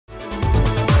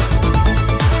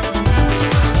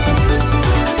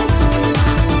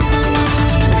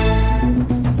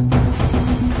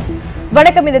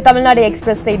வணக்கம். இது தமிழ்நாடு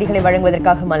எக்ஸ்பிரஸ் செய்திகளை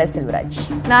வழங்குவதற்காக மலை செல்வராஜ்.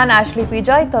 நான் ஆஷ்லி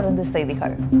பிஜாய். தொடர்ந்து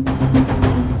செய்திகள்.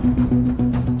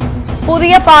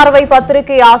 புதிய பார்வை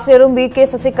பத்திரிகை ஆசிரியரும் வி.கே.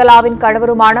 சசிகலாவின்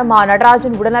கணவருமான மா.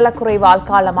 நடராஜன் உடல்நலக்குறைவால்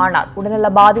காலமானார். உடல்நல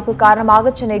பாதிப்பு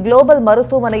காரணமாக சென்னை குளோபல்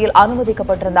மருத்துவமனையில்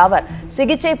அனுமதிக்கப்பட்டிருந்த அவர்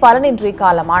சிகிச்சை பலனின்றி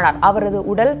காலமானார். அவரது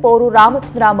உடல் போரூர்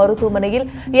ராமச்சந்திரா மருத்துவமனையில்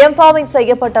எம்பார்மிங்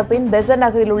செய்யப்பட்ட பின் பெசன்ட்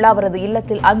நகரில் உள்ள அவரது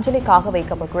இல்லத்தில் அஞ்சலிக்காக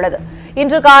வைக்கப்பட்டுள்ளது.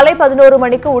 இன்று காலை 11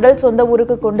 மணிக்கு உடல் சொந்த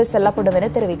ஊருக்கு கொண்டு செல்லப்படும்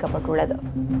என தெரிவிக்கப்பட்டுள்ளது.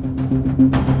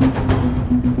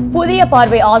 புதிய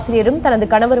பார்வை ஆசிரியரும் தனது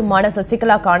கணவருமான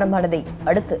சசிகலா காலமானதை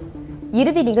அடுத்து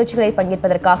இறுதி நிகழ்ச்சிகளில்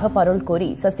பங்கேற்பதற்காக பரோல் கோரி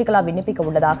சசிகலா விண்ணப்பிக்க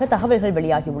உள்ளதாக தகவல்கள்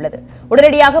வெளியாகியுள்ளது.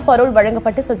 உடனடியாக பரோல்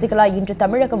வழங்கப்பட்டு சசிகலா இன்று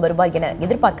தமிழகம் வருவார் என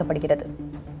எதிர்பார்க்கப்படுகிறது.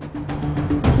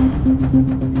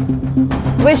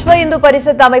 விஸ்வ இந்து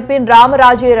பரிஷத் அமைப்பின்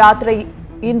ராமராஜ்ய யாத்திரை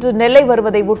இன்று நெல்லை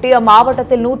வருவதை ஒட்டி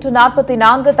அம்மாவட்டத்தில்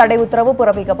 144 தடை உத்தரவு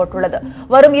பிறப்பிக்கப்பட்டுள்ளது.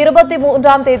 வரும்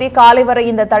 23ஆம் தேதி காலை வரை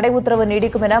இந்த தடை உத்தரவு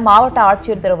நீடிக்கும் என மாவட்ட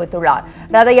ஆட்சியர் தெரிவித்துள்ளார்.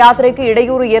 ரத யாத்திரைக்கு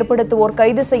இடையூறு ஏற்படுத்துவோர்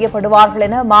கைது செய்யப்படுவார்கள்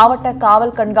என மாவட்ட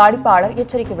காவல் கண்காணிப்பாளர்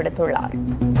எச்சரிக்கை விடுத்துள்ளார்.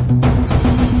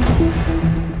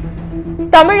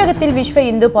 தமிழகத்தில் விஸ்வ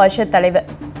இந்து பரிஷத் தலைவர்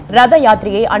ரத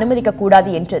யாத்திரையை அனுமதிக்கக்கூடாது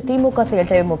என்று திமுக செயல்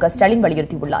தலைவர் மு.க. ஸ்டாலின்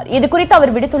வலியுறுத்தியுள்ளார். இதுகுறித்து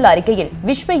அவர் விடுத்துள்ள அறிக்கையில்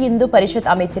விஸ்வ இந்து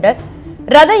பரிஷத் அமைப்பினர்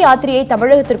ரத யாத்திரையை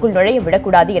தமிழகத்திற்குள் நுழைய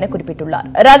விடக்கூடாது என குறிப்பிட்டுள்ளார்.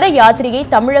 ரத யாத்திரையை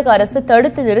தமிழக அரசு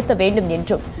தடுத்து நிறுத்த வேண்டும்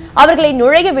என்றும் அவர்களை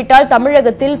நுழைய விட்டால்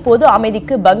தமிழகத்தில் பொது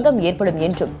அமைதிக்கு பங்கம் ஏற்படும்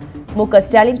என்றும் மு.க.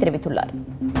 ஸ்டாலின் தெரிவித்துள்ளார்.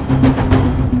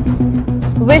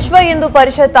 விஸ்வ இந்து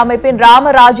பரிஷத் அமைப்பின்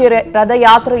ராமராஜ்ய ரத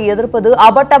யாத்திரையை எதிர்ப்பது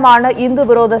அபட்டமான இந்து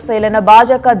விரோத செயல் என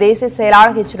பாஜக தேசிய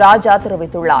செயலாளர் h.ராஜா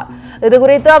தெரிவித்துள்ளார்.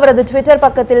 இதுகுறித்து அவரது டுவிட்டர்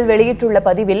பக்கத்தில் வெளியிட்டுள்ள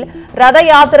பதிவில் ரத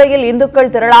யாத்திரையில்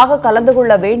இந்துக்கள் திரளாக கலந்து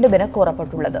கொள்ள வேண்டும் என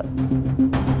கோரப்பட்டுள்ளது.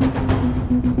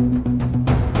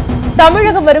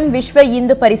 தமிழகம் வரும் விஸ்வ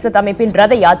இந்து பரிஷத் அமைப்பின்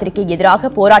ரத யாத்திரைக்கு எதிராக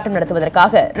போராட்டம்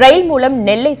நடத்துவதற்காக ரயில் மூலம்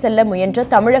நெல்லை செல்ல முயன்ற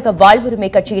தமிழக வாழ்வுரிமை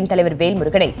கட்சியின் தலைவர்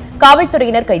வேல்முருகனை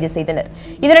காவல்துறையினர் கைது செய்தனர்.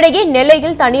 இதனிடையே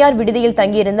நெல்லையில் தனியார் விடுதியில்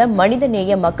தங்கியிருந்த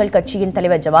மனிதநேய மக்கள் கட்சியின்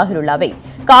தலைவர் ஜவாஹிருல்லாவை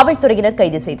காவல்துறையினர்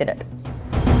கைது செய்தனர்.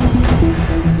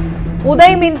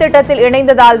 உதய் மின் திட்டத்தில்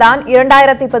இணைந்ததால்தான்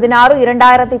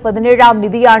 2016-2017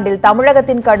 நிதியாண்டில்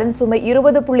தமிழகத்தின் கடன் சுமை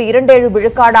 20.27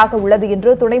 விழுக்காடாக உள்ளது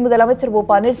என்று துணை முதலமைச்சர் ஓ.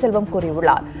 பன்னீர்செல்வம்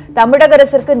கூறியுள்ளார். தமிழக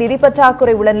அரசிற்கு நிதி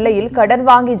பற்றாக்குறை உள்ள நிலையில் கடன்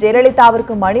வாங்கி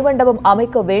ஜெயலலிதாவிற்கு மணிமண்டபம்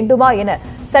அமைக்க வேண்டுமா என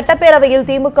சட்டப்பேரவையில்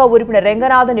திமுக உறுப்பினர்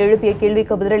ரெங்கநாதன் எழுப்பிய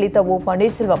கேள்விக்கு பதிலளித்த ஓ.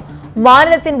 பன்னீர்செல்வம்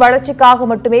மாநிலத்தின் வளர்ச்சிக்காக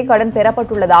மட்டுமே கடன்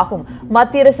பெறப்பட்டுள்ளதாகவும்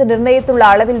மத்திய அரசு நிர்ணயித்துள்ள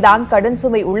அளவில்தான் கடன்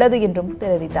சுமை உள்ளது என்றும்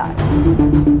தெரிவித்தார்.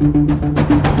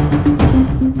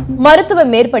 மருத்துவ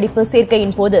மேற்படிப்பு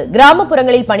சேர்க்கையின் போது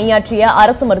கிராமப்புறங்களில் பணியாற்றிய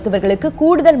அரசு மருத்துவர்களுக்கு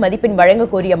கூடுதல் மதிப்பெண் வழங்க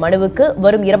கோரிய மனுவுக்கு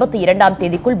வரும் 22ஆம்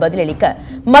தேதிக்குள் பதிலளிக்க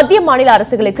மத்திய மாநில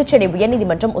அரசுகளுக்கு சென்னை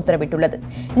உயர்நீதிமன்றம் உத்தரவிட்டுள்ளது.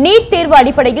 நீட் தேர்வு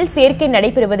அடிப்படையில் சேர்க்கை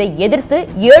நடைபெறுவதை எதிர்த்து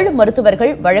 7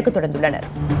 மருத்துவர்கள் வழக்கு தொடர்ந்துள்ளனர்.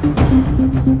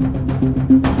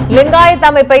 லிங்காயத்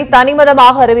அமைப்பை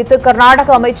தனிமதமாக அறிவித்து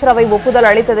கர்நாடக அமைச்சரவை ஒப்புதல்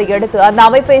அளித்ததை அடுத்து அந்த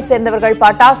அமைப்பை சேர்ந்தவர்கள்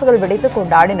பட்டாசுகள் வெடித்து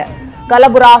கொண்டாடினர்.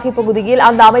 கலபுராகி பகுதியில்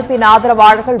அந்த அமைப்பின்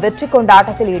ஆதரவாளர்கள் வெற்றி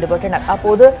கொண்டாட்டத்தில் ஈடுபட்டனர்.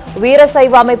 அப்போது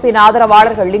வீரசைவ அமைப்பின்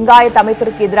ஆதரவாளர்கள் லிங்காயத்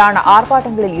அமைப்பிற்கு எதிரான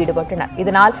ஆர்ப்பாட்டங்களில் ஈடுபட்டனர்.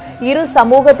 இதனால் இரு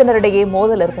சமூகத்தினரிடையே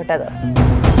மோதல் ஏற்பட்டது.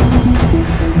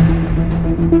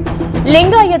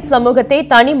 லிங்காயத் சமூகத்தை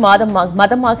தனி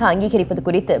மதமாக அங்கீகரிப்பது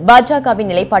குறித்து பாஜகவின்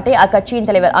நிலைப்பாட்டை அக்கட்சியின்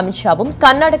தலைவர் அமித்ஷாவும்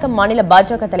கர்நாடக மாநில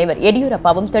பாஜக தலைவர்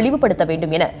எடியூரப்பாவும் தெளிவுபடுத்த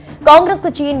வேண்டும் என காங்கிரஸ்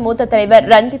கட்சியின் மூத்த தலைவர்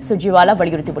ரன்தீப் சுர்ஜிவாலா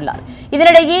வலியுறுத்தியுள்ளார்.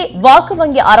 இதனிடையே வாக்கு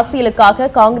வங்கி அரசியலுக்காக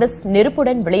காங்கிரஸ்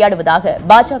நெருப்புடன் விளையாடுவதாக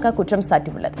பாஜக குற்றம்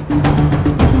சாட்டியுள்ளது.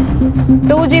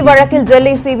 2G வழக்கில்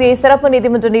டெல்லி சிபிஐ சிறப்பு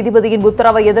நீதிமன்ற நீதிபதியின்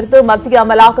உத்தரவை எதிர்த்து மத்திய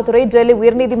அமலாக்கத்துறை டெல்லி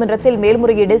உயர்நீதிமன்றத்தில்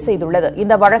மேல்முறையீடு செய்துள்ளது.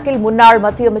 இந்த வழக்கில் முன்னாள்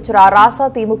மத்திய அமைச்சர் ராசா,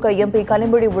 திமுக எம்பி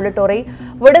கனிமொழி உள்ளிட்டோரை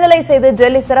விடுதலை செய்து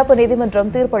டெல்லி சிறப்பு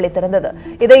நீதிமன்றம் தீர்ப்பளித்திருந்தது.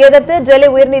 இதை எதிர்த்து டெல்லி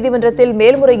உயர்நீதிமன்றத்தில்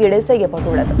மேல்முறையீடு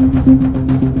செய்யப்பட்டுள்ளது.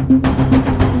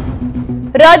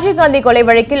 ராஜீவ்காந்தி கொலை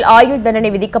வழக்கில் ஆயுள் தண்டனை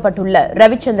விதிக்கப்பட்டுள்ள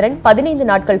ரவிச்சந்திரன் 15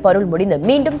 நாட்கள் பரோல் முடிந்து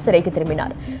மீண்டும் சிறைக்கு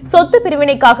திரும்பினார். சொத்து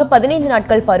பிரிவினைக்காக 15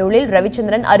 நாட்கள் பரோலில்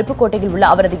ரவிச்சந்திரன் அருப்புக்கோட்டையில் உள்ள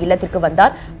அவரது இல்லத்திற்கு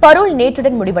வந்தார். பரோல்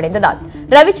நேற்றுடன் முடிவடைந்ததால்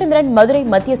ரவிச்சந்திரன் மதுரை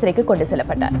மத்திய சிறைக்கு கொண்டு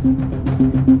செல்லப்பட்டார்.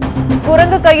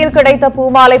 குரங்கு கையில் கிடைத்த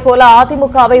பூமாலை போல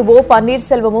அதிமுகவை ஓ.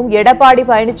 பன்னீர்செல்வமும் எடப்பாடி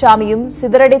பழனிசாமியும்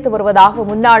சிதறடித்து வருவதாக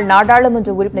முன்னாள் நாடாளுமன்ற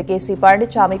உறுப்பினர் கே.சி.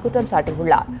 பழனிசாமி குற்றம்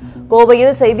சாட்டியுள்ளார்.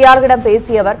 கோவையில் செய்தியாளர்களிடம்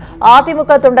பேசிய அவர்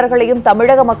அதிமுக தொண்டர்களையும்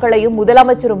தமிழக மக்களையும்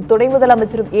முதலமைச்சரும் துணை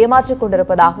முதலமைச்சரும் ஏமாற்றிக்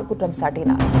கொண்டிருப்பதாக குற்றம்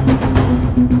சாட்டினார்.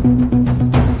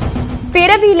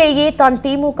 பிறவியிலேயே தான்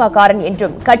திமுக காரன்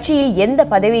என்றும் கட்சியில் எந்த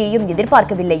பதவியையும்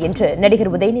எதிர்பார்க்கவில்லை என்று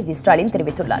நடிகர் உதயநிதி ஸ்டாலின்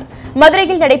தெரிவித்துள்ளார்.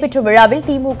 மதுரையில் நடைபெற்ற விழாவில்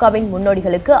திமுகவின்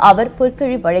முன்னோடிகளுக்கு அவர்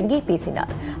பொற்கிழி வழங்கி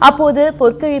பேசினார். அப்போது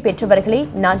பொற்கிழி பெற்றவர்களை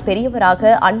நான்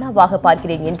பெரியவராக அண்ணாவாக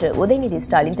பார்க்கிறேன் என்று உதயநிதி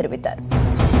ஸ்டாலின் தெரிவித்தார்.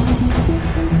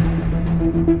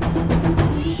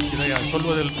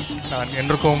 சொல்வதில் நான்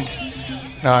என்றுக்கும்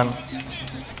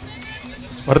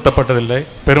வருத்தப்பட்டதில்லை,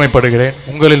 பெருமைப்படுகிறேன்.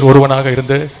 உங்களில் ஒருவனாக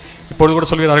இருந்து இப்பொழுது கூட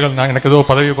சொல்கிறார்கள் நான் எனக்கு ஏதோ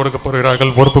பதவி கொடுக்க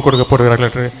போகிறார்கள், பொறுப்பு கொடுக்க போகிறார்கள்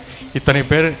என்று.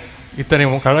 இத்தனை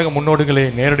கழக முன்னோடிகளை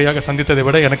நேரடியாக சந்தித்ததை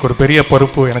விட எனக்கு ஒரு பெரிய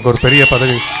பொறுப்பு, எனக்கு ஒரு பெரிய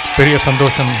பதவி, பெரிய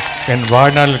சந்தோஷம் என்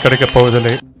வாழ்நாளில் கிடைக்கப்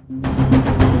போவதில்லை.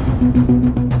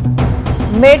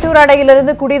 மேட்டூர்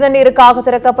அணையிலிருந்து குடிதண்ணீருக்காக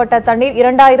திறக்கப்பட்ட தண்ணீர்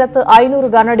 2500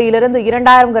 கனஅடியிலிருந்து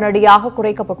 2000 கனஅடியாக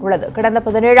குறைக்கப்பட்டுள்ளது. கடந்த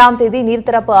 17ஆம் தேதி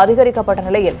நீர்த்திறப்பு அதிகரிக்கப்பட்ட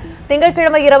நிலையில்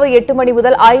திங்கட்கிழமை இரவு 8 மணி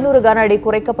முதல் 500 கனஅடி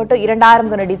குறைக்கப்பட்டு 2000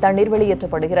 கனஅடி தண்ணீர்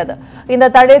வெளியேற்றப்படுகிறது.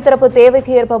 இந்த தண்ணீர் திறப்பு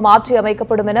தேவைக்கு ஏற்ப மாற்றி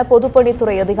அமைக்கப்படும் என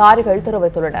பொதுப்பணித்துறை அதிகாரிகள்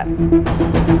தெரிவித்துள்ளனர்.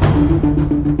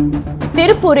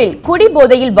 திருப்பூரில்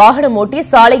குடிபோதையில் வாகனம் ஓட்டி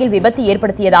சாலையில் விபத்து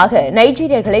ஏற்படுத்தியதாக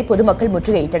நைஜீரியர்களை பொதுமக்கள்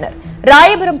முற்றுகையிட்டனர்.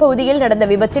 ராயபுரம் பகுதியில் நடந்த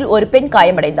விபத்தில் ஒரு பெண்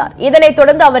காயமடைந்தார். இதனைத்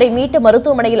தொடர்ந்து அவரை மீட்டு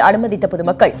மருத்துவமனையில் அனுமதித்த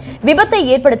பொதுமக்கள் விபத்தை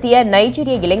ஏற்படுத்திய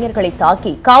நைஜீரிய இளைஞர்களை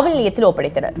தாக்கி காவல் நிலையத்தில்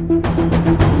ஒப்படைத்தனர்.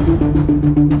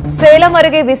 சேலம்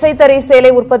அருகே விசைத்தறி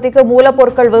சேலை உற்பத்திக்கு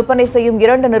மூலப்பொருட்கள் விற்பனை செய்யும்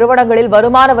 2 நிறுவனங்களில்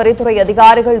வருமான வரித்துறை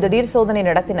அதிகாரிகள் திடீர் சோதனை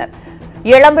நடத்தினர்.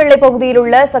 இளம்பிள்ளை பகுதியில்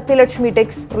உள்ள சக்திலட்சுமி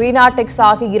டெக்ஸ், ரீனா டெக்ஸ்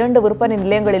ஆகிய 2 விற்பனை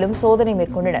நிலையங்களிலும் சோதனை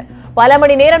மேற்கொண்டனர். பல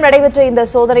மணி நேரம் நடைபெற்ற இந்த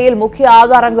சோதனையில் முக்கிய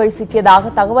ஆதாரங்கள்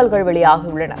சிக்கியதாக தகவல்கள்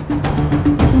வெளியாகியுள்ளன.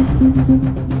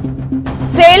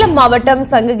 சேலம் மாவட்டம்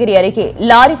சங்ககிரி அருகே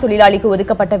லாரி தொழிலாளிக்கு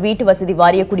ஒதுக்கப்பட்ட வீட்டு வசதி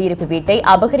வாரிய குடியிருப்பு வீட்டை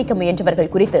அபகரிக்க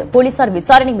முயன்றவர்கள் குறித்து போலீசார்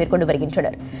விசாரணை மேற்கொண்டு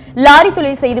வருகின்றனர். லாரி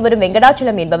தொழில் செய்து வரும்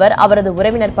வெங்கடாச்சலம் என்பவர் அவரது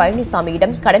உறவினர்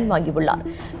பழனிசாமியிடம் கடன் வாங்கியுள்ளார்.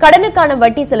 கடனுக்கான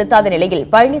வட்டி செலுத்தாத நிலையில்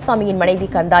பழனிசாமியின் மனைவி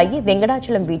கந்தாயி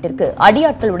வெங்கடாச்சலம் வீட்டிற்கு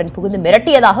அடியாட்களுடன் புகுந்து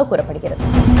மிரட்டியதாக கூறப்படுகிறது.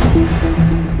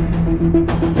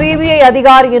 சிபிஐ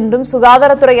அதிகாரி என்றும்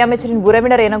சுகாதாரத்துறை அமைச்சரின்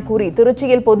உறவினர் என கூறி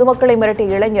திருச்சியில் பொதுமக்களை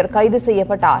மிரட்டிய இளைஞர் கைது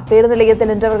செய்யப்பட்டார். பேருந்து நிலையத்தில்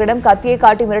நின்றவர்களிடம் கத்தியை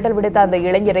காட்டி மிரட்டல் விடுத்த அந்த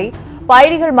இளைஞரை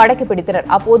பயணிகள் மடக்கி பிடித்தனர்.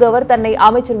 அப்போது அவர் தன்னை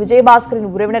அமைச்சர்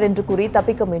விஜயபாஸ்கரின் உறவினர் என்று கூறி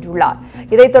தப்பிக்க முயன்றுள்ளார்.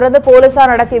 இதைத் தொடர்ந்து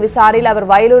போலீசார் நடத்திய விசாரணையில் அவர்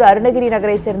வயலூர் அருணகிரி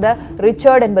நகரை சேர்ந்த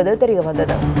ரிச்சர்ட் என்பது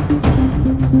தெரியவந்தது.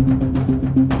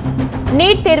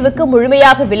 நீட் தேர்வுக்கு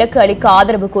முழுமையாக விலக்கு அளிக்க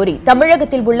ஆதரவு கோரி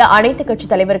தமிழகத்தில் உள்ள அனைத்து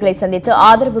கட்சித் தலைவர்களை சந்தித்து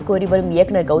ஆதரவு கோரி வரும்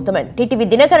இயக்குநர் கௌதமன் டிடிவி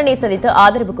தினகரனை சந்தித்து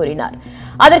ஆதரவு கோரினார்.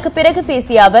 அதற்கு பிறகு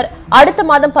பேசிய அவர் அடுத்த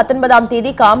மாதம் 19ஆம்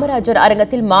தேதி காமராஜர்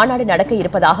அரங்கத்தில் மாநாடு நடக்க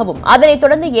இருப்பதாகவும் அதனைத்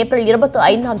தொடர்ந்து ஏப்ரல்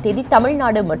 25ஆம் தேதி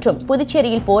தமிழ்நாடு மற்றும்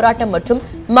புதுச்சேரியில் போராட்டம் மற்றும்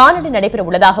மாநாடு நடைபெற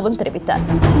உள்ளதாகவும் தெரிவித்தார்.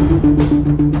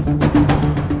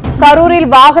 கரூரில்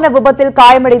வாகன விபத்தில்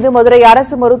காயமடைந்து மதுரை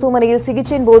அரசு மருத்துவமனையில்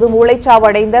சிகிச்சையின் போது மூளைச்சாவு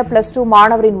அடைந்த +2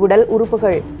 மாணவரின் உடல்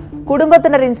உறுப்புகள்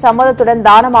குடும்பத்தினரின் சம்மதத்துடன்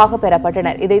தானமாக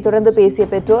பெறப்பட்டனர். இதைத் தொடர்ந்து பேசிய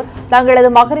பெற்றோர்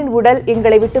தங்களது மகனின் உடல்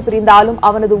எங்களை விட்டு பிரிந்தாலும்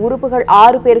அவனது உறுப்புகள்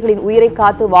 6 பேர்களின் உயிரை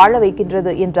காத்து வாழ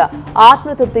வைக்கின்றது என்ற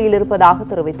ஆத்ம திருப்தியில் இருப்பதாக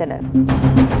தெரிவித்தனர்.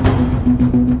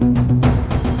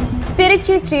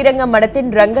 திருச்சி ஸ்ரீரங்கம் மடத்தின்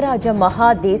ரங்கராஜ மகா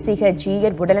தேசிக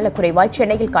ஜீயர் உடல்நலக்குறைவால்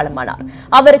சென்னையில் காலமானார்.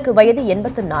 அவருக்கு வயது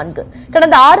 84.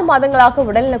 கடந்த 6 மாதங்களாக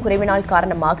உடல்நலக்குறைவினால்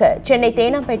காரணமாக சென்னை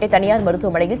தேனாம்பேட்டை தனியார்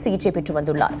மருத்துவமனையில் சிகிச்சை பெற்று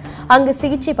வந்துள்ளார். அங்கு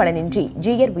சிகிச்சை பலனின்றி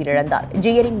ஜீயர் உயிரிழந்தார்.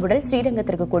 ஜீயரின் உடல்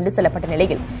ஸ்ரீரங்கத்திற்கு கொண்டு செல்லப்பட்ட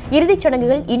நிலையில் இறுதிச்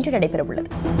சடங்குகள் இன்று நடைபெறவுள்ளது.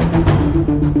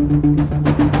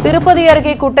 திருப்பதி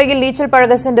அருகே குட்டையில் நீச்சல்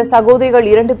பழக சென்ற சகோதரிகள்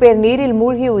 2 பேர் நீரில்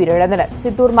மூழ்கி உயிரிழந்தனர்.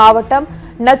 சித்தூர் மாவட்டம்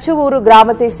நச்சுவூரு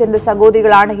கிராமத்தை சேர்ந்த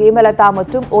சகோதரிகளான ஹேமலதா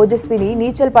மற்றும் ஓஜஸ்வினி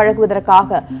நீச்சல்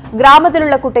பழகுவதற்காக கிராமத்தில்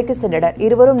உள்ள குட்டைக்கு சென்றனர்.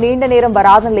 இருவரும் நீண்ட நேரம்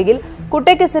வராத நிலையில்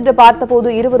குட்டைக்கு சென்று பார்த்தபோது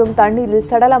இருவரும் தண்ணீரில்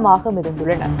சடலமாக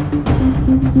மிதந்துள்ளனர்.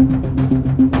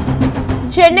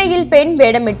 சென்னையில் பெண்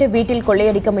வேடமிட்டு வீட்டில்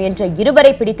கொள்ளையடிக்க முயன்ற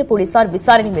 2வரை பிடித்து போலீசார்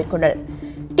விசாரணை மேற்கொண்டனர்.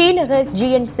 டி நகர்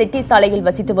GN செட்டி சாலையில்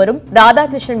வசித்து வரும்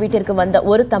ராதாகிருஷ்ணன் வீட்டிற்கு வந்த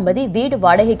ஒரு தம்பதி வீடு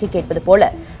வாடகைக்கு கேட்பது போல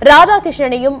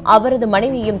ராதாகிருஷ்ணனையும் அவரது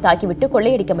மனைவியையும் தாக்கிவிட்டு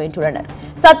கொள்ளையடிக்க முயன்றுள்ளனர்.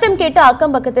 சத்தம் கேட்டு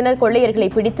அக்கம் பக்கத்தினர் கொள்ளையர்களை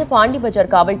பிடித்து பாண்டி பஜார்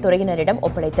காவல்துறையினரிடம்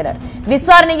ஒப்படைத்தனர்.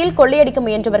 விசாரணையில் கொள்ளையடிக்க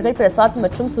முயன்றவர்கள் பிரசாத்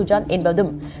மற்றும் சுஜாந்த்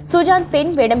என்பதும் சுஜாந்த்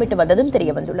பெண் வேடமிட்டு வந்ததும்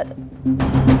தெரியவந்துள்ளது.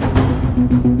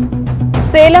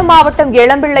 சேலம் மாவட்டம்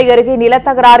இளம்பிள்ளை அருகே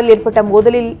நிலத்தகராறில் ஏற்பட்ட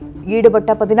மோதலில்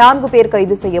ஈடுபட்ட 14 பேர்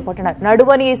கைது செய்யப்பட்டனர்.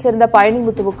 நடுவணியைச் சேர்ந்த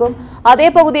பழனிமுத்துவுக்கும் அதே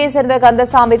பகுதியைச் சேர்ந்த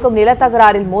கந்தசாமிக்கும்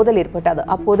நிலத்தகராறில் மோதல் ஏற்பட்டது.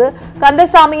 அப்போது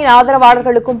கந்தசாமியின்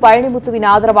ஆதரவாளர்களுக்கும் பழனிமுத்துவின்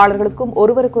ஆதரவாளர்களுக்கும்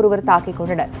ஒருவருக்கொருவர் தாக்கிக்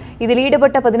கொண்டனர். இதில்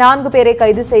ஈடுபட்ட 14 பேரை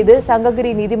கைது செய்து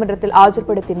சங்ககிரி நீதிமன்றத்தில்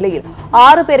ஆஜர்படுத்திய நிலையில்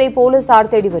 6 பேரை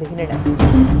போலீசார் தேடி வருகின்றனர்.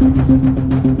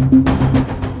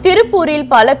 திருப்பூரில்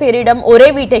பல பேரிடம் ஒரே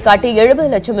வீட்டை காட்டி 70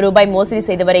 லட்சம் ரூபாய் மோசடி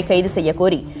செய்தவரை கைது செய்ய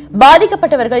கோரி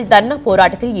பாதிக்கப்பட்டவர்கள் தர்ணா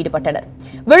போராட்டத்தில் ஈடுபட்டனர்.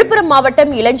 விழுப்புரம்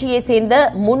மாவட்டம் இளஞ்சியை சேர்ந்த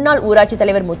முன்னாள் ஊராட்சித்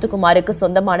தலைவர் முத்துக்குமாருக்கு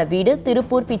சொந்தமான வீடு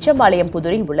திருப்பூர் பிச்சம்பாளையம்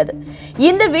புதூரில் உள்ளது.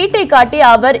 இந்த வீட்டை காட்டி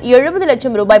அவர் 70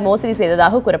 லட்சம் ரூபாய் மோசடி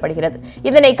செய்ததாக கூறப்படுகிறது.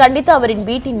 இதனை கண்டித்து அவரின்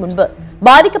வீட்டின் முன்பு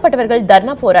பாதிக்கப்பட்டவர்கள்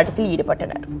தர்ணா போராட்டத்தில்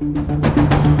ஈடுபட்டனர்.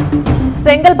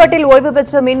 செங்கல்பட்டில் ஓய்வு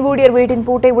பெற்ற மின் ஊழியர் வீட்டின்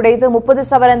பூட்டை உடைத்து 30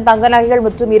 சவரன் தங்க நகைகள்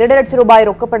மற்றும் 2 லட்சம் ரூபாய்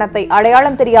ரொக்கப்பணத்தை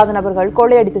அடையாளம் தெரியாத நபர்கள்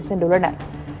கொள்ளையடித்து சென்றுள்ளனர்.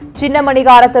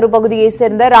 சின்னமணிகார தெரு பகுதியைச்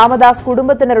சேர்ந்த ராமதாஸ்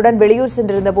குடும்பத்தினருடன் வெளியூர்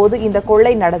சென்றிருந்தபோது இந்த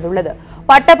கொள்ளை நடந்துள்ளது.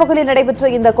 பட்டப்பகலில் நடைபெற்ற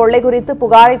இந்த கொள்ளை குறித்து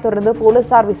புகாரை தொடர்ந்து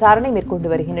போலீசார் விசாரணை மேற்கொண்டு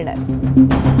வருகின்றனர்.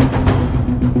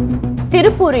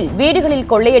 திருப்பூரில் வீடுகளில்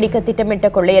கொள்ளையடிக்க திட்டமிட்ட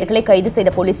கொள்ளையர்களை கைது செய்த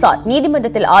போலீசார்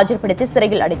நீதிமன்றத்தில் ஆஜர்படுத்தி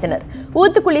சிறையில் அடைத்தனர்.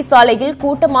 ஊத்துக்குளி சாலையில்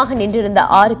கூட்டமாக நின்றிருந்த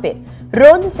 6 பேர்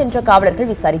ரோந்து சென்ற காவலர்கள்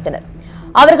விசாரித்தனர்.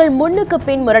 அவர்கள் முன்னுக்கு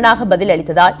பின் முரணாக பதில்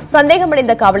அளித்ததால்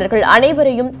சந்தேகமடைந்த காவலர்கள்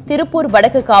அனைவரையும் திருப்பூர்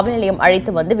வடக்கு காவல் நிலையம்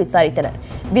அழைத்து வந்து விசாரித்தனர்.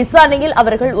 விசாரணையில்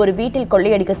அவர்கள் ஒரு வீட்டில்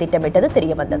கொள்ளையடிக்க திட்டமிட்டது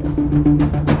தெரியவந்தது.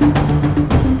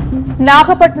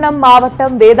 நாகப்பட்டினம்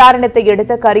மாவட்டம் வேதாரண்யத்தை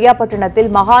அடுத்த கரியாப்பட்டினத்தில்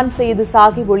மகான் செய்து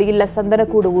சாகி ஒளியுள்ள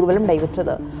சந்தனக்கூடு ஊர்வலம்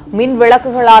நடைபெற்றது. மின்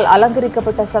விளக்குகளால்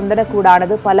அலங்கரிக்கப்பட்ட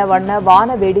சந்தனக்கூடானது பல வண்ண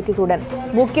வான வேடிக்கைகளுடன்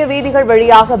முக்கிய வீதிகள்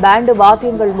வழியாக பேண்டு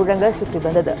வாத்தியங்கள் முழங்க சுற்றி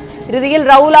வந்தது. இறுதியில்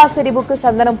ரவுலா செறிவுக்கு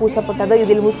சந்தனம் பூசப்பட்டது.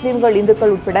 இதில் முஸ்லிம்கள்,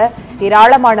 இந்துக்கள் உட்பட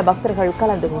ஏராளமான பக்தர்கள்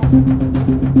கலந்து கொண்டனர்.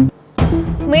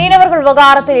 மீனவர்கள்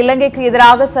விவகாரத்தில் இலங்கைக்கு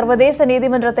எதிராக சர்வதேச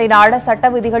நீதிமன்றத்தை நாட சட்ட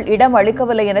விதிகள் இடம்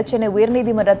அளிக்கவில்லை என சென்னை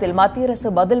உயர்நீதிமன்றத்தில் மத்திய அரசு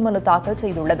பதில் மனு தாக்கல்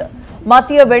செய்துள்ளது.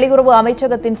 மத்திய வெளியுறவு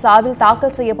அமைச்சகத்தின் சார்பில்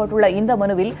தாக்கல் செய்யப்பட்டுள்ள இந்த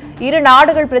மனுவில் இரு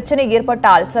நாடுகள் பிரச்சினை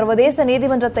ஏற்பட்டால் சர்வதேச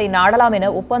நீதிமன்றத்தை நாடலாம்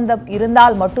என ஒப்பந்தம்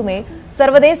இருந்தால் மட்டுமே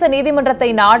சர்வதேச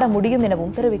நீதிமன்றத்தை நாட முடியும்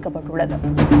எனவும் தெரிவிக்கப்பட்டுள்ளது.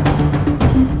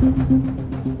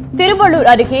 திருவள்ளூர்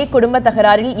அருகே குடும்ப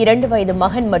தகராறில் 2 வயது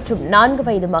மகன் மற்றும் 4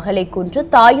 வயது மகளை கொன்று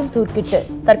தாயும் தூக்கிட்டு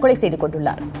தற்கொலை செய்து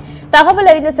கொண்டுள்ளார். தகவல்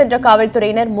அறிந்து சென்ற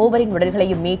காவல்துறையினர் மூவரின்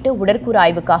உடல்களையும் மீட்டு உடற்கூறு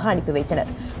ஆய்வுக்காக அனுப்பி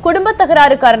வைத்தனர். குடும்ப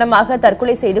தகராறு காரணமாக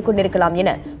தற்கொலை செய்து கொண்டிருக்கலாம்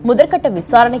என முதற்கட்ட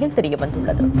விசாரணையில்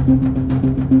தெரியவந்துள்ளது.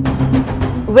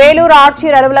 வேலூர்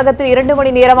ஆட்சியர் அலுவலகத்தில் 2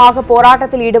 மணி நேரமாக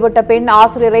போராட்டத்தில் ஈடுபட்ட பெண்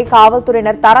ஆசிரியரை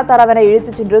காவல்துறையினர் தரதரவென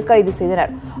இழுத்துச் சென்று கைது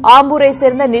செய்தனர். ஆம்பூரை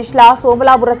சேர்ந்த நிஷ்லா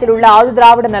சோமலாபுரத்தில் உள்ள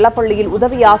ஆதிதிராவிட நலப்பள்ளியில்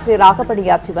உதவி ஆசிரியராக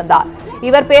பணியாற்றி வந்தார்.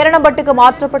 இவர் பேரணம்பட்டுக்கு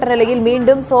மாற்றப்பட்ட நிலையில்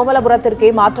மீண்டும்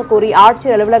சோமலாபுரத்திற்கே மாற்றக்கோரி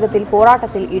ஆட்சியர் அலுவலகத்தில்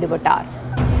போராட்டத்தில் ஈடுபட்டார்.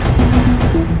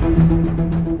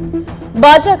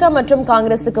 பாஜக மற்றும்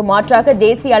காங்கிரசுக்கு மாற்றாக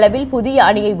தேசிய அளவில் புதிய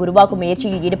அணியை உருவாக்கும்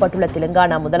முயற்சியில் ஈடுபட்டுள்ள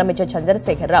தெலுங்கானா முதலமைச்சர்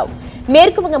சந்திரசேகர் ராவ்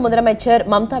மேற்குவங்க முதலமைச்சர்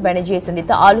மம்தா பானர்ஜியை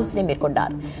சந்தித்து ஆலோசனை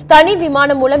மேற்கொண்டார். தனி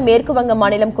விமானம் மூலம் மேற்குவங்க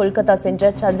மாநிலம் கொல்கத்தா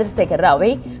சென்ற சந்திரசேகர்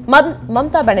ராவை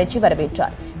மம்தா பானர்ஜி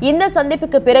வரவேற்றார். இந்த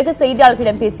சந்திப்புக்கு பிறகு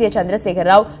செய்தியாளர்களிடம் பேசிய சந்திரசேகர்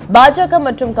ராவ் பாஜக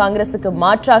மற்றும் காங்கிரசுக்கு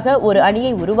மாற்றாக ஒரு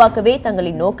அணியை உருவாக்கவே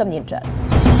தங்களின் நோக்கம் என்றார்.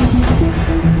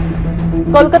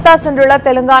 கொல்கத்தா சென்றுள்ள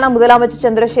தெலுங்கானா முதலமைச்சர்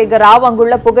சந்திரசேகர் ராவ்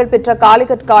அங்குள்ள புகழ்பெற்ற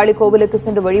காளிகட் காளி கோவிலுக்கு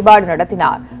சென்று வழிபாடு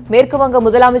நடத்தினார். மேற்குவங்க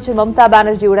முதலமைச்சர் மம்தா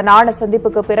பானர்ஜியுடனான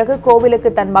சந்திப்புக்கு பிறகு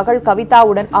கோவிலுக்கு தன் மகள்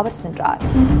கவிதாவுடன் அவர் சென்றார்.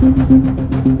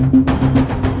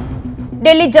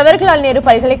 டெல்லி ஜவஹர்லால் நேரு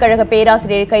பல்கலைக்கழக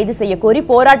பேராசிரியரை கைது செய்ய கோரி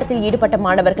போராட்டத்தில் ஈடுபட்ட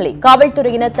மாணவர்களை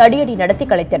காவல்துறையினர் தடியடி நடத்தி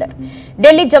கலைத்தனர்.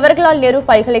 டெல்லி ஜவஹர்லால் நேரு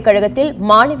பல்கலைக்கழகத்தில்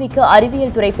மாணவிக்கு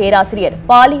அறிவியல் துறை பேராசிரியர்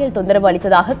பாலியல் தொந்தரவு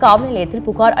அளித்ததாக காவல் நிலையத்தில்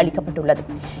புகார் அளிக்கப்பட்டுள்ளது.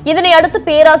 இதனையடுத்து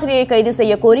பேராசிரியரை கைது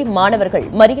செய்ய கோரி மாணவர்கள்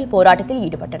மறியல் போராட்டத்தில்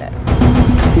ஈடுபட்டனர்.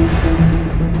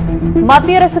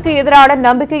 மத்திய அரசுக்கு எதிரான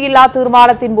நம்பிக்கையில்லா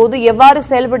தீர்மானத்தின் போது எவ்வாறு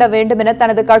செயல்பட வேண்டும் என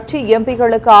தனது கட்சி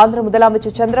எம்பிகளுக்கு ஆந்திர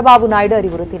முதலமைச்சர் சந்திரபாபு நாயுடு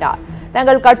அறிவுறுத்தினார்.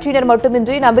 தங்கள் கட்சியினர்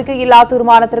மட்டுமின்றி நம்பிக்கையில்லா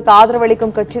தீர்மானத்திற்கு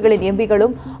ஆதரவளிக்கும் கட்சிகளின்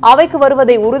எம்பிகளும் அவைக்கு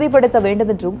வருவதை உறுதிப்படுத்த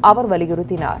வேண்டும் என்றும் அவர்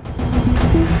வலியுறுத்தினார்.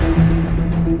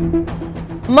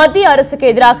 மத்திய அரசுக்கு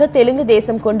எதிராக தெலுங்கு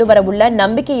தேசம் கொண்டுவரவுள்ள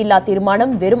நம்பிக்கையில்லா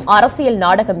தீர்மானம் வெறும் அரசியல்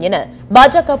நாடகம் என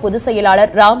பாஜக பொதுச்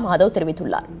செயலாளர் ராம் மாதவ்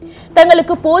தெரிவித்துள்ளார்.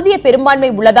 தங்களுக்கு போதிய பெரும்பான்மை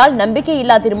உள்ளதால்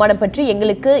நம்பிக்கையில்லா தீர்மானம் பற்றி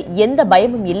எங்களுக்கு எந்த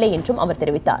பயமும் இல்லை என்றும் அவர்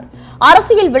தெரிவித்தார்.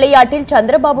 அரசியல் விளையாட்டில்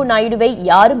சந்திரபாபு நாயுடுவை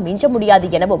யாரும் மிஞ்ச முடியாது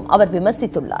எனவும் அவர்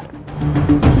விமர்சித்துள்ளார்.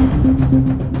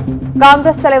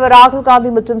 காங்கிரஸ் தலைவர் ராகுல் காந்தி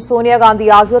மற்றும் சோனியா காந்தி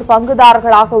ஆகியோர்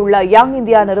பங்குதாரர்களாக உள்ள யங்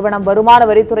இந்தியா நிறுவனம் வருமான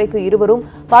வரித்துறைக்கு இருவரும்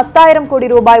 10,000 கோடி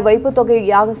ரூபாய் வைப்புத்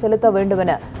தொகையாக செலுத்த வேண்டும்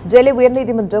என டெல்லி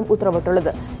உயர்நீதிமன்றம்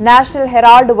உத்தரவிட்டுள்ளது. நேஷனல்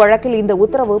ஹெரால்டு வழக்கில் இந்த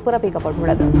உத்தரவு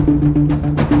பிறப்பிக்கப்பட்டுள்ளது.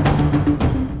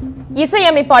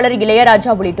 இசையமைப்பாளர்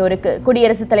இளையராஜா உள்ளிட்டோருக்கு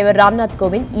குடியரசுத் தலைவர் ராம்நாத்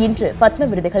கோவிந்த் இன்று பத்ம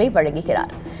விருதுகளை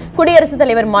வழங்குகிறார். குடியரசுத்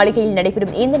தலைவர் மாளிகையில்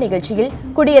நடைபெறும் இந்த நிகழ்ச்சியில்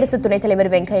குடியரசு துணைத்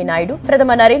தலைவர் வெங்கையா நாயுடு,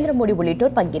 பிரதமர் நரேந்திர மோடி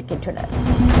உள்ளிட்டோர் பங்கேற்கின்றனர்.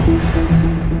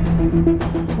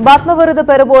 பத்ம விருது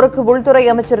பெறுவோருக்கு உள்துறை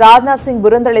அமைச்சர் ராஜ்நாத் சிங்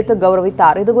விருந்தளித்து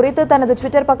கௌரவித்தார். இதுகுறித்து தனது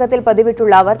டுவிட்டர் பக்கத்தில்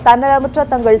பதிவிட்டுள்ள அவர், தன்னலமற்ற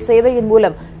தங்கள் சேவையின்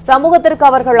மூலம் சமூகத்திற்கு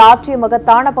அவர்கள் ஆற்றிய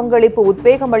மகத்தான பங்களிப்பு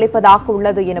உத்வேகம் அளிப்பதாக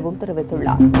உள்ளது எனவும்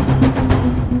தெரிவித்துள்ளார்.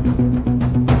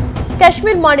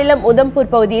 காஷ்மீர் மாநிலம் உதம்பூர்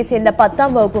பகுதியைச் சேர்ந்த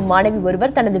 10ஆம் வகுப்பு மாணவி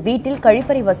ஒருவர் தனது வீட்டில்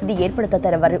கழிப்பறை வசதி ஏற்படுத்த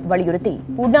தர வலியுறுத்தி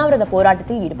உண்ணாவிரத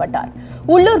போராட்டத்தில் ஈடுபட்டார்.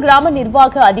 உள்ளூர் கிராம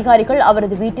நிர்வாக அதிகாரிகள்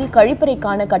அவரது வீட்டில்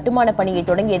கழிப்பறைக்கான கட்டுமான பணியை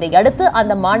தொடங்கியதை அடுத்து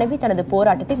அந்த மாணவி தனது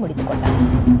போராட்டத்தை முடித்துக் கொண்டார்.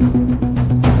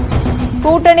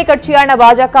 கூட்டணி கட்சியான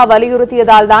பாஜக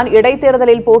வலியுறுத்தியதால் தான்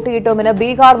இடைத்தேர்தலில் போட்டியிட்டோம் என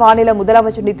பீகார் மாநில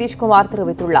முதலமைச்சர் நிதிஷ்குமார்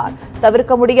தெரிவித்துள்ளார்.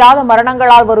 தவிர்க்க முடியாத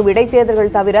மரணங்களால் வரும்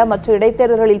இடைத்தேர்தல்கள் தவிர மற்ற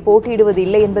இடைத்தேர்தல்களில் போட்டியிடுவது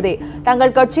இல்லை என்பதே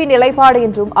தங்கள் கட்சியின் நிலைப்பாடு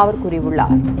என்றும் அவர்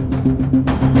கூறியுள்ளார்.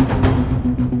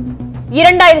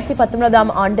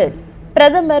 2019ஆம் ஆண்டு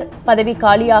பிரதமர் பதவி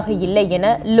காலியாக இல்லை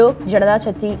என லோக் ஜனதா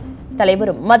சக்தி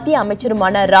தலைவரும் மத்திய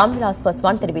அமைச்சருமான ராம்விலாஸ்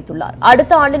பாஸ்வான் தெரிவித்துள்ளார்.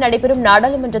 அடுத்த ஆண்டு நடைபெறும்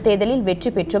நாடாளுமன்ற தேர்தலில் வெற்றி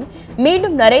பெற்றும்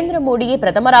மீண்டும் நரேந்திர மோடியை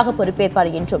பிரதமராக பொறுப்பேற்பார்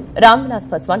என்றும் ராம்விலாஸ்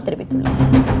பாஸ்வான் தெரிவித்துள்ளார்.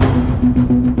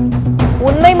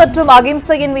 உண்மை மற்றும்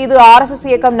அகிம்சையின் மீது RSS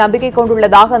இயக்கம் நம்பிக்கை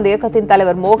கொண்டுள்ளதாக அந்த இயக்கத்தின்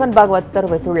தலைவர் மோகன் பகவத்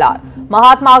தெரிவித்துள்ளார்.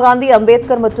 மகாத்மா காந்தி,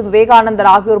 அம்பேத்கர் மற்றும்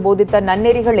விவேகானந்தர் ஆகியோர் போதித்த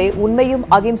நன்னெறிகளே உண்மையும்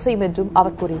அகிம்சையும் என்றும்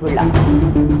அவர் கூறியுள்ளார்.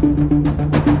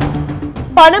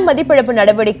 பண மதிப்பிழப்பு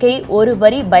நடவடிக்கை ஒரு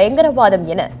வரி பயங்கரவாதம்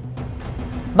என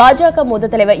பாஜக மூத்த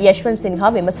தலைவர் யஷ்வந்த் சின்ஹா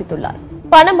விமர்சித்துள்ளார்.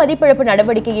 பண மதிப்பிழப்பு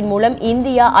நடவடிக்கையின் மூலம்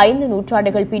இந்தியா 5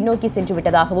 நூற்றாண்டுகள் பின்னோக்கி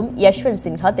சென்றுவிட்டதாகவும் யஷ்வந்த்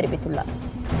சின்ஹா தெரிவித்துள்ளார்.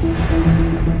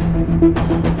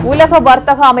 உலக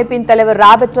வர்த்தக அமைப்பின் தலைவர்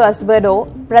ராபர்டோ அஸ்பெடோ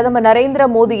பிரதமர் நரேந்திர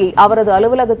மோடியை அவரது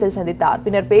அலுவலகத்தில் சந்தித்தார்.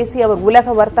 பின்னர் பேசிய அவர்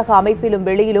உலக வர்த்தக அமைப்பிலும்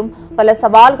வெளியிலும் பல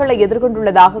சவால்களை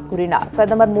எதிர்கொண்டுள்ளதாக கூறினார்.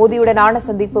 பிரதமர் மோடியுடனான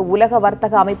சந்திப்பு உலக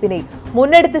வர்த்தக அமைப்பினை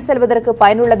முன்னெடுத்து செல்வதற்கு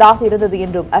பயனுள்ளதாக இருந்தது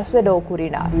என்றும் அஸ்பெடோ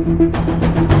கூறினார்.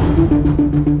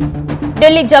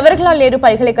 டெல்லி ஜவஹர்லால் நேரு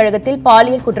பல்கலைக்கழகத்தில்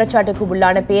பாலியல் குற்றச்சாட்டுக்கு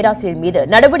உள்ளான பேராசிரியர் மீது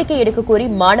நடவடிக்கை எடுக்க கோரி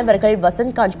மாணவர்கள்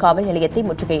வசந்த்காஞ்ச் காவல் நிலையத்தை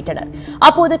முற்றுகையிட்டனர்.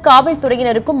 அப்போது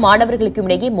காவல்துறையினருக்கும் மாணவர்களுக்கும்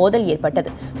இடையே மோதல்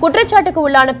ஏற்பட்டது. குற்றச்சாட்டுக்கு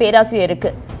உள்ளான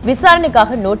பேராசிரியருக்கு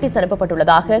விசாரணைக்காக நோட்டீஸ்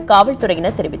அனுப்பப்பட்டுள்ளதாக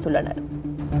காவல்துறையினர் தெரிவித்துள்ளனர்.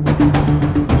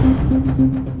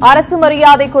 அரசு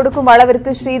மரியாதை கொடுக்கும்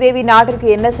அளவிற்கு ஸ்ரீதேவி நாட்டிற்கு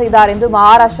என்ன செய்தார் என்று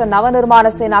மகாராஷ்டிரா நவநிர்மாண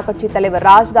சேனா கட்சித் தலைவர்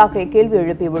ராஜ் தாக்கரே கேள்வி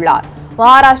எழுப்பியுள்ளார்.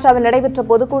 மகாராஷ்டிராவில் நடைபெற்ற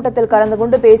பொதுக்கூட்டத்தில் கலந்து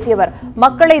கொண்டு பேசியவர்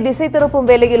மக்களை திசை திருப்பும்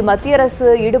வேலையில் மத்திய அரசு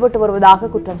ஈடுபட்டு வருவதாக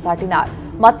குற்றம் சாட்டினார்.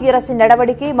 மத்திய அரசின்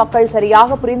நடவடிக்கையை மக்கள்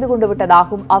சரியாக புரிந்து கொண்டு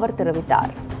விட்டதாகவும் அவர்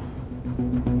தெரிவித்தார்.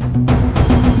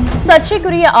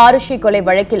 சர்ச்சைக்குரிய ஆருஷி கொலை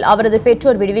வழக்கில் அவரது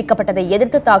பெற்றோர் விடுவிக்கப்பட்டதை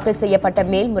எதிர்த்து தாக்கல் செய்யப்பட்ட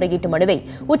மேல்முறையீட்டு மனுவை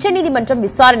உச்சநீதிமன்றம்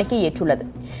விசாரணைக்கு ஏற்றுள்ளது.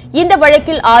 இந்த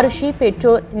வழக்கில் ஆருஷி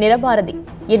பெற்றோர் நிரபராதி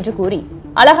என்று கூறி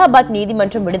அலகாபாத்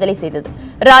நீதிமன்றம் விடுதலை செய்தது.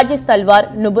 ராஜேஷ் தல்வார்,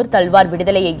 நுபுர் தல்வார்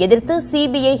விடுதலையை எதிர்த்து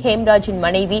சிபிஐ ஹேம்ராஜின்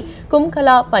மனைவி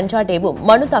கும்கலா பஞ்சாட்டேவும்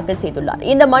மனு தாக்கல் செய்துள்ளார்.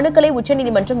 இந்த மனுக்களை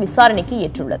உச்சநீதிமன்றம் விசாரணைக்கு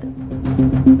ஏற்றுள்ளது.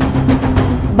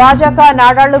 பாஜக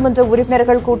நாடாளுமன்ற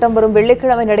உறுப்பினர்கள் கூட்டம் வரும்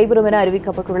வெள்ளிக்கிழமை நடைபெறும் என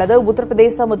அறிவிக்கப்பட்டுள்ளது.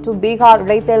 உத்தரப்பிரதேசம் மற்றும் பீகார்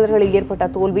இடைத்தேர்தல்களில் ஏற்பட்ட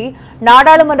தோல்வி,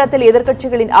 நாடாளுமன்றத்தில்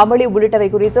எதிர்க்கட்சிகளின் அமளி உள்ளிட்டவை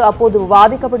குறித்து அப்போது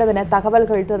விவாதிக்கப்படும் என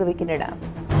தகவல்கள் தெரிவிக்கின்றன.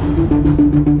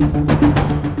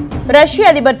 ரஷ்ய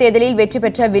அதிபர் தேர்தலில் வெற்றி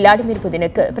பெற்ற விளாடிமிர்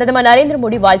புதினுக்கு பிரதமர் நரேந்திர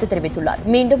மோடி வாழ்த்து தெரிவித்துள்ளார்.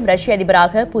 மீண்டும் ரஷ்ய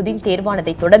அதிபராக புதின்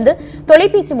தேர்வானதை தொடர்ந்து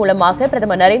தொலைபேசி மூலமாக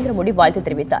பிரதமர் நரேந்திர மோடி வாழ்த்து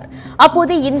தெரிவித்தார்.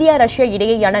 அப்போது இந்தியா ரஷ்யா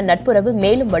இடையேயான நட்புறவு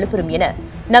மேலும் வலுப்பெறும் என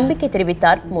நம்பிக்கை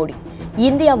தெரிவித்தார் மோடி.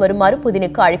 இந்தியா வருமாறு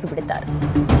புதினுக்கு அழைப்பு விடுத்தார்.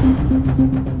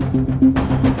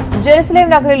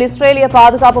 ஜெருசலேம் நகரில் இஸ்ரேலிய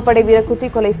பாதுகாப்பு படை வீரர்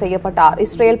குத்திக் கொலை செய்யப்பட்டார்.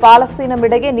 இஸ்ரேல் பாலஸ்தீனம்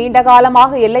இடையே நீண்ட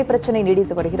காலமாக எல்லை பிரச்சினை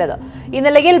நீடித்து வருகிறது.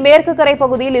 இந்நிலையில் மேற்கு கரை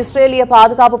பகுதியில் இஸ்ரேலிய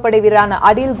பாதுகாப்பு படை வீரரான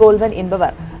அடில் கோல்வன்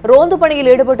என்பவர் ரோந்து பணியில்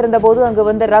ஈடுபட்டிருந்தபோது அங்கு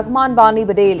வந்த ரஹ்மான் பானி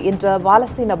படேல் என்ற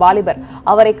பாலஸ்தீன வாலிபர்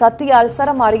அவரை கத்தியால்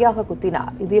சரமாரியாக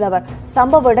குத்தினார். இதில் அவர்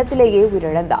சம்பவ இடத்திலேயே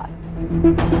உயிரிழந்தார்.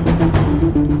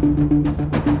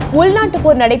 உள்நாட்டு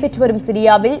போர் நடைபெற்று வரும்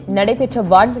சிரியாவில் நடைபெற்ற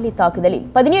வான்வெளி தாக்குதலில்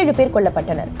 17 பேர்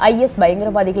கொல்லப்பட்டனர். IS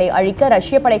பயங்கரவாதிகளை அழிக்க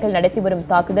ரஷ்ய படைகள் நடத்தி வரும்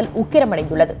தாக்குதல்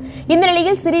உக்கிரமடைந்துள்ளது. இந்த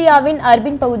நிலையில் சிரியாவின்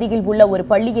அர்பின் பகுதியில் உள்ள ஒரு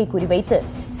பள்ளியை குறிவைத்து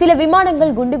சில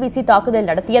விமானங்கள் குண்டு வீசி தாக்குதல்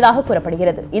நடத்தியதாக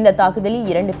கூறப்படுகிறது. இந்த தாக்குதலில்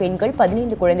 2 பெண்கள்,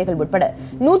 15 குழந்தைகள் உட்பட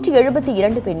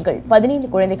 172 பெண்கள், 15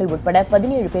 குழந்தைகள் உட்பட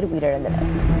 17 பேர் உயிரிழந்தனர்.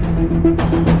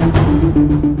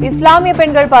 இஸ்லாமிய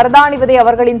பெண்கள் பர்தா அணிவதை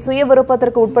அவர்களின் சுய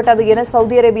விருப்பத்திற்கு உட்பட்டது என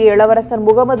சவுதி அரேபிய இளவரசர்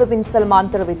முகமது பின் சல்மான்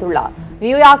தெரிவித்துள்ளார்.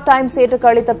 நியூயார்க் டைம்ஸ் நேற்றுக்கு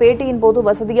அளித்த பேட்டியின் போது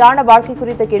வசதியான வாழ்க்கை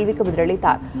குறித்த கேள்விக்கு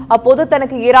பதிலளித்தார். அப்போது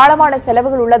தனக்கு ஏராளமான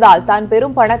செலவுகள் உள்ளதால் தான்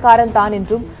பெரும் பணக்காரன் தான்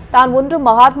என்றும் தான் ஒன்றும்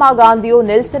மகாத்மா காந்தியோ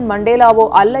நெல்சன் மண்டேலாவோ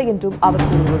அல்ல என்றும் அவர்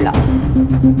கூறியுள்ளார்.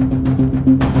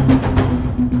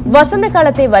 வசந்த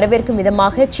காலத்தை வரவேற்கும்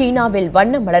விதமாக சீனாவில்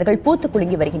வண்ண மலர்கள் பூத்து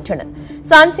குலுங்கி வருகின்றன.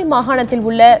 சான்சி மாகாணத்தில்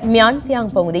உள்ள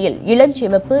மியான்சியாங் பகுதியில்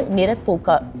இளஞ்சிவப்பு நிற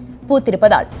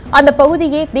பூத்திருப்பதால் அந்த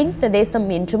பகுதியே பிங்க் பிரதேசம்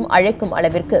என்றும் அழைக்கும்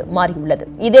அளவிற்கு மாறியுள்ளது.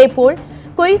 இதேபோல்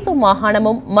கொய்சோ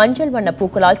மாகாணமும் மஞ்சள் வண்ண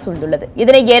பூக்களால் சூழ்ந்துள்ளது.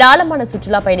 இதனை ஏராளமான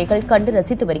சுற்றுலா பயணிகள் கண்டு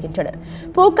ரசித்து வருகின்றனர்.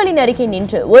 பூக்களின் அருகே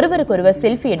நின்று ஒருவருக்கொருவர்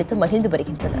செல்ஃபி எடுத்து மகிழ்ந்து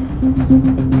வருகின்றனர்.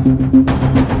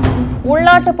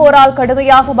 உள்நாட்டுப் போரால்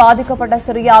கடுமையாக பாதிக்கப்பட்ட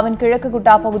சிரியாவின் கிழக்கு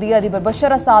குட்டா பகுதியை அதிபர்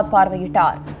பஷர் அசாத்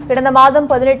பார்வையிட்டார். கடந்த மாதம்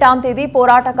 18ஆம் தேதி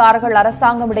போராட்டக்காரர்கள்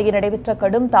அரசாங்கம் இடையே நடைபெற்ற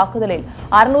கடும் தாக்குதலில்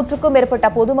 600க்கும் மேற்பட்ட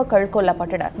பொதுமக்கள்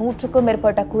கொல்லப்பட்டனர். 100க்கும்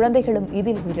மேற்பட்ட குழந்தைகளும்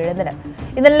இதில் உயிரிழந்தனர்.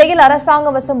 இந்த நிலையில்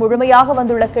அரசாங்கம் வசம் முழுமையாக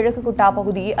வந்துள்ள கிழக்கு குட்டா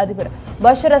பகுதியை அதிபர்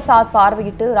பஷர் அசாத்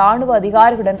பார்வையிட்டு ராணுவ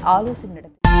அதிகாரிகளுடன் ஆலோசனை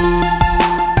நடத்தினார்.